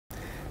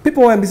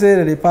People when say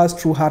that they pass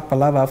through hard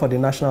palava for the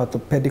National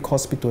Orthopedic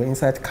Hospital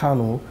inside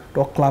Kano,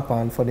 Dr.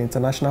 Clapan for the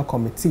International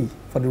Committee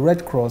for the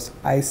Red Cross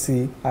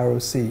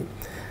ICRC.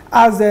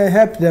 As they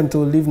help them to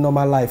live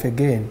normal life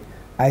again,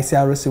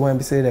 ICRC when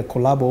say they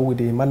collabo with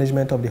the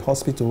management of the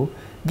hospital,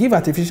 give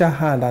artificial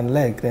hand and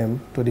leg them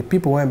to the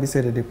people when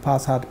say that they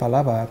pass hard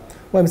palava,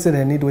 when say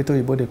they need what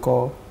oyibo they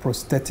call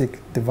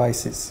prosthetic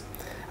devices.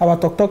 Our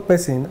talk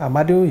person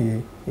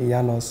Amadin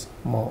Uyi knows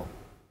more.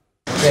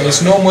 There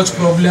is no much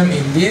problem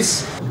in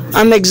this.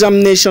 An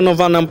examination of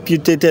an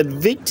amputated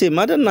victim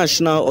at the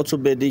National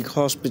Orthopedic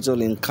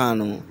Hospital in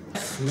Kano.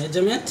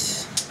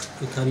 Measurement,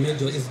 you can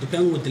measure, it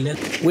depends with the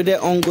length. With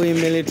the ongoing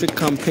military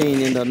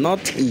campaign in the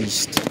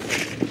northeast,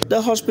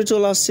 the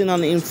hospital has seen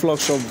an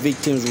influx of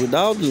victims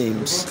without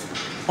limbs,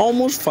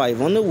 almost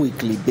 5 on a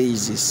weekly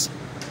basis.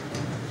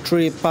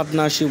 Through a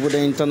partnership with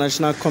the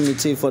International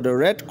Committee for the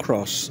Red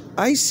Cross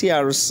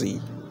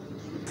ICRC,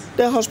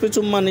 the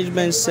hospital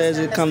management says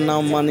it can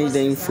now manage the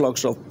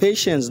influx of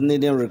patients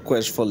needing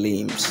requests for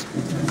limbs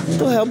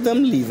to help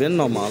them live a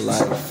normal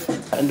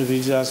life.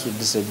 Individuals with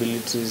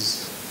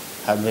disabilities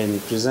have been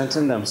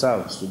presenting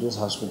themselves to this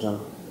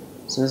hospital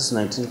since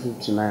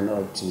 1959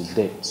 up to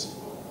date.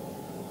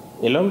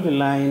 Along the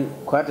line,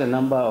 quite a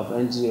number of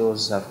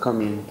NGOs have come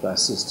in to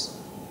assist,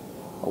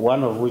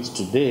 one of which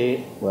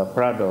today we're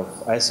proud of,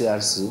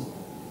 ICRC,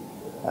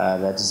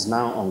 that is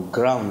now on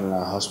ground in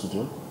our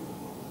hospital,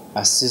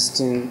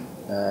 assisting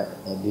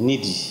the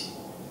needy,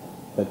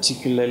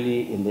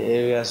 particularly in the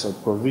areas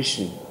of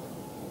provision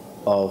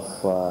of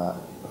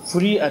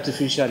free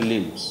artificial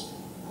limbs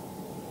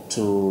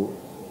to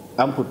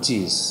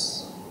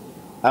amputees.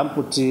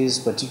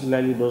 Amputees,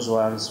 particularly those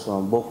ones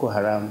from Boko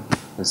Haram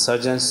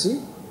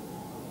insurgency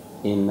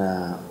in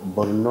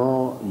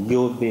Borno,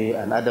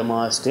 Yobe, and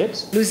Adamawa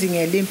states. Losing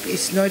a limb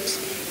is not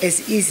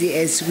as easy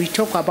as we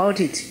talk about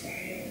it.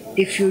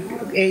 If you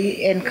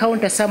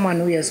encounter someone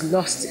who has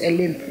lost a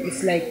limb,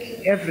 it's like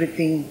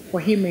everything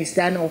for him is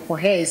done or for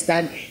her is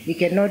done. He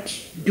cannot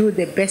do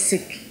the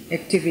basic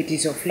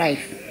activities of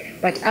life.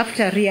 But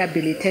after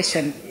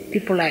rehabilitation,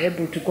 people are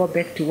able to go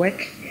back to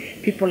work,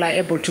 people are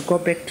able to go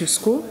back to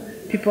school,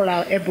 people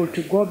are able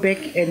to go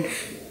back and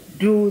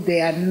do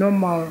their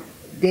normal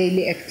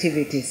daily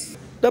activities.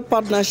 The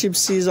partnership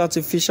sees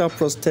artificial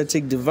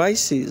prosthetic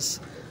devices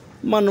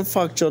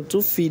manufactured to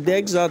feed the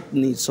exact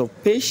needs of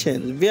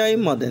patients via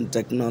modern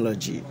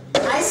technology.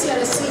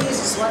 ICRC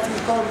uses what we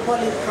call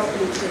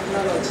polypropylene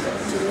technology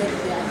to make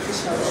the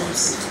artificial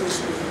limbs which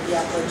we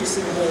are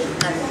producing here in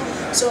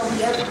Kano. So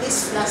we have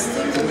this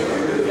plastic,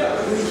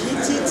 we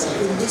heat it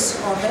in this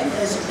oven.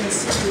 As you can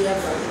see, we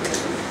have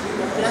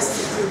the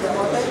plastic in the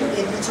oven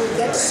and it will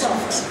get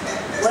soft.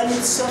 When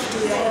it's soft,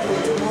 we are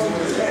able to mold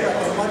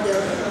the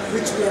model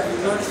which we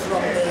have got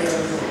from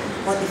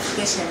the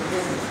modification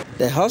room.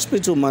 The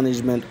hospital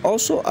management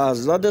also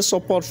asks that the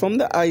support from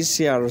the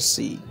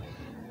ICRC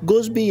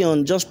goes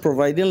beyond just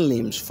providing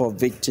limbs for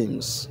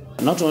victims.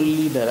 Not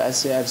only that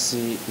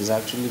ICRC is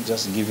actually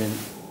just giving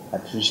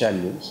artificial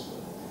limbs,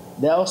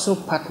 they are also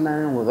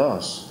partnering with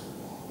us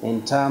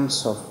in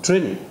terms of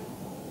training.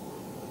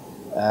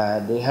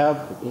 They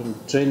help in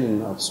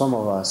training of some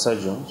of our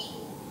surgeons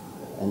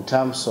in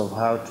terms of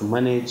how to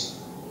manage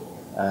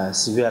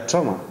severe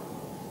trauma,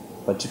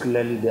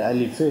 particularly the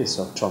early phase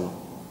of trauma.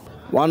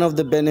 One of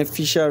the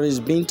beneficiaries,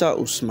 Binta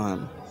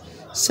Usman,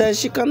 says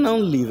she can now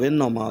live a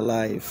normal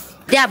life.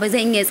 Da ba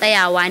zan iya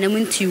tsayawa na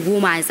minti 10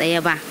 a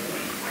tsaye ba,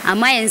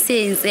 amma yanzu sai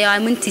in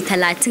tsayawa minti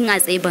 30 a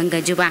tsaye ban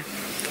gaji ba.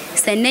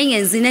 Sannan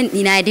yanzu nan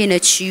dina daina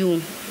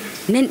ciwo,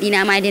 nan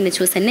dina ma daina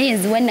ciwo, sannan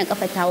yanzu wannan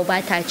kafa tawo ba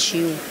ta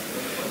ciwo.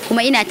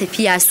 Kuma ina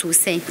tafiya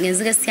sosai.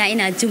 Yanzu gaskiya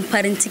ina jin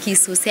farin ciki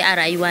sosai a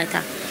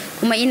rayuwata.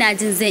 Kuma ina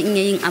jin zan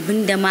iya yin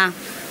abin da ma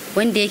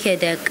wanda yake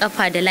da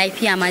kafa da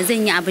lafiya ma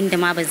zan yi abin da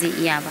ma ba zai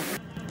iya ba.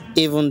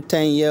 Even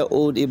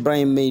 10-year-old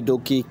Ibrahim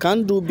Maidoki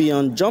can't do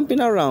beyond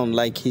jumping around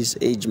like his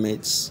age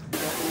mates.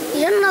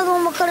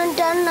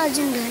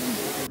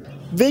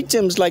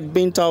 Victims like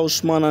Binta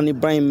Usman and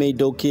Ibrahim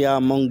Maidoki are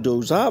among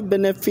those who have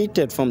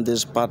benefited from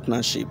this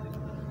partnership.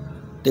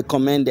 They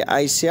commend the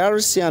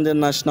ICRC and the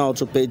National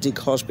Orthopedic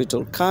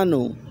Hospital,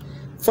 Kano,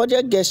 for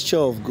their gesture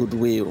of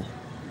goodwill.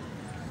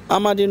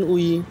 Amadin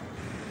Uyi,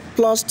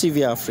 Plus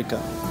TV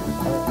Africa.